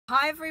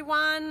Hi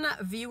everyone,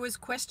 viewers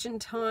question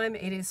time.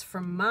 It is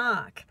from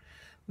Mark.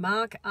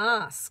 Mark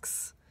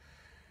asks,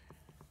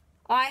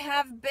 I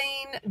have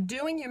been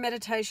doing your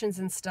meditations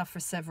and stuff for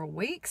several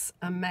weeks.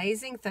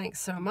 Amazing, thanks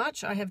so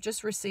much. I have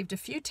just received a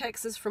few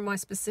texts from my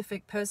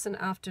specific person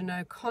after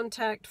no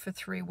contact for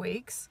 3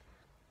 weeks.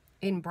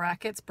 In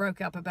brackets,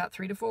 broke up about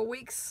 3 to 4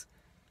 weeks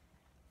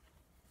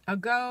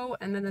ago,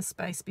 and then the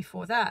space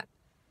before that.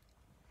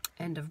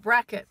 End of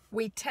bracket.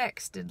 We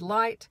texted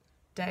light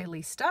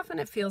daily stuff and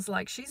it feels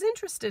like she's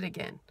interested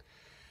again.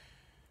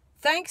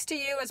 Thanks to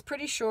you, it's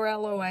pretty sure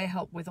LOA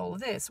helped with all of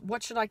this.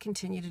 What should I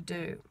continue to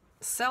do?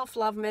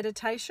 Self-love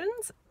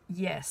meditations?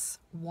 Yes.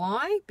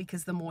 Why?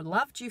 Because the more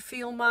loved you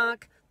feel,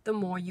 Mark, the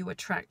more you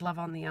attract love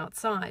on the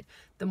outside.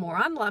 The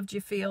more unloved you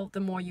feel, the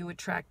more you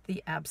attract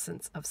the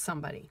absence of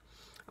somebody.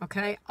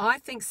 Okay? I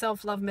think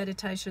self-love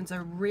meditations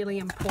are really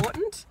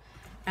important.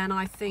 And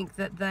I think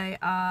that they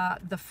are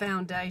the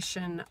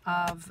foundation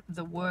of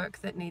the work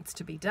that needs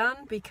to be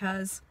done,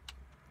 because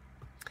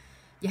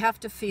you have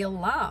to feel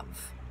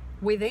love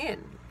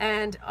within.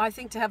 And I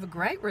think to have a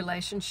great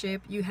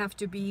relationship, you have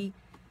to be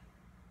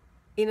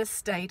in a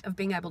state of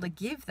being able to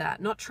give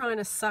that, not trying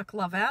to suck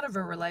love out of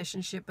a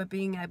relationship, but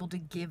being able to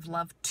give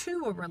love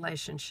to a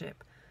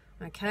relationship.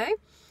 Okay?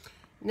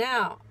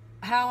 Now,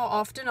 how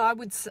often? I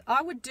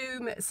would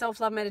do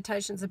self-love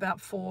meditations about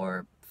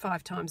 4-5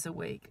 times a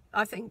week.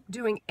 I think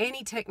doing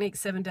any technique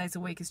 7 days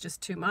a week is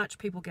just too much.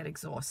 People get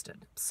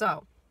exhausted.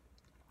 So,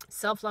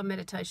 self-love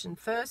meditation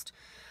first.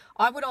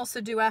 I would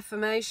also do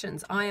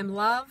affirmations. I am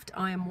loved,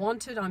 I am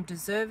wanted, I'm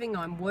deserving,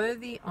 I'm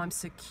worthy, I'm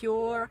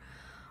secure,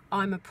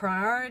 I'm a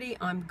priority,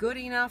 I'm good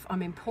enough,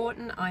 I'm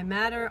important, I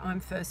matter, I'm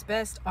first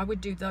best. I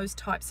would do those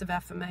types of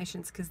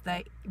affirmations because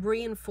they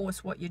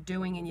reinforce what you're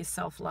doing in your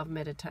self-love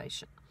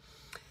meditation.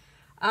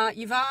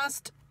 You've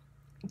asked,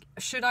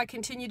 should I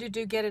continue to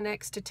do get an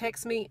ex to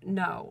text me?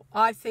 No.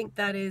 I think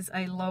that is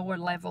a lower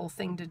level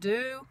thing to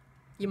do.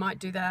 You might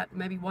do that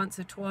maybe once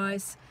or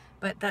twice,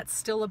 but that's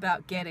still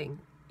about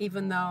getting.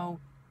 Even though,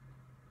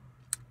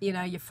 you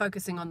know, you're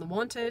focusing on the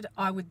wanted,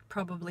 I would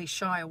probably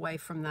shy away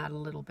from that a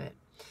little bit.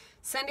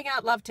 Sending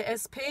out love to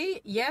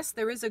SP. Yes,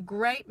 there is a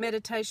great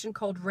meditation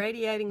called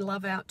Radiating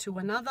Love Out to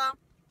Another.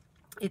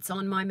 It's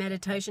on my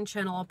meditation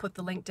channel. I'll put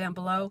the link down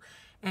below.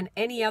 And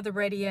any other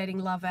Radiating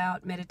Love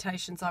Out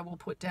meditations I will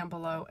put down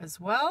below as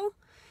well.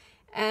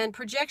 And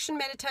projection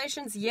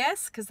meditations,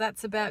 yes, because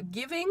that's about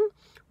giving.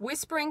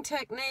 Whispering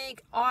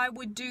technique, I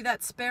would do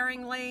that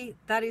sparingly.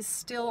 That is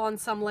still on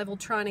some level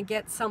trying to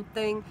get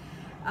something.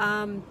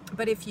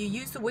 But if you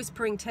use the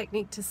whispering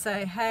technique to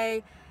say,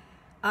 hey,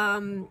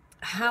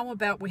 how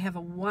about we have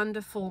a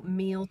wonderful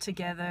meal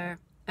together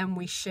and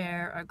we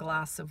share a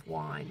glass of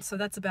wine. So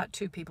that's about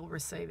 2 people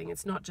receiving.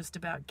 It's not just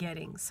about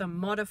getting. So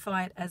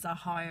modify it as a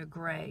higher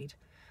grade.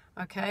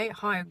 Okay?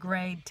 Higher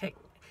grade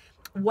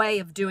way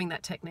of doing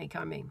that technique,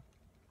 I mean.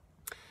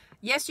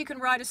 Yes, you can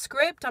write a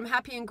script. I'm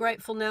happy and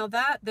grateful now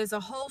that. There's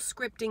a whole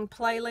scripting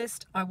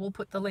playlist. I will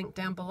put the link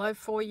down below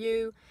for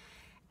you.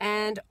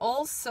 And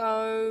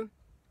also,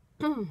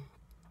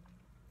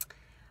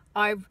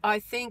 I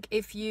think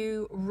if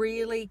you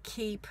really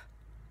keep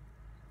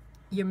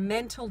your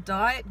mental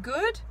diet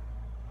good,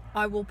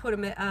 I will put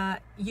a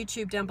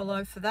YouTube down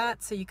below for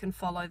that so you can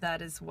follow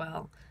that as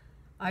well.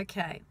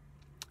 Okay,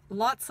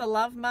 lots of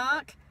love,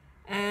 Mark,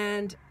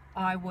 and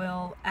I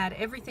will add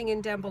everything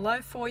in down below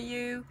for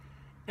you.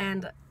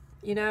 And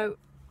you know,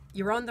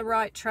 you're on the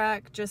right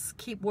track. Just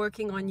keep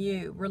working on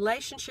you.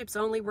 Relationships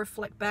only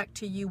reflect back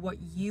to you what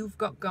you've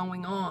got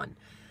going on.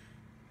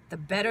 The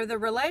better the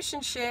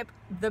relationship,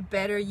 the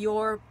better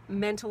your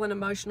mental and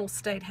emotional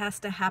state has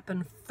to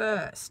happen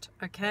first,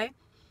 okay?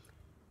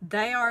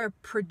 They are a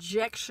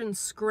projection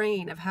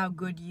screen of how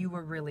good you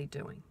are really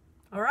doing.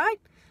 All right?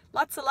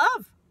 Lots of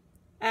love.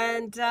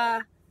 And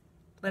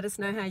let us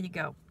know how you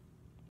go.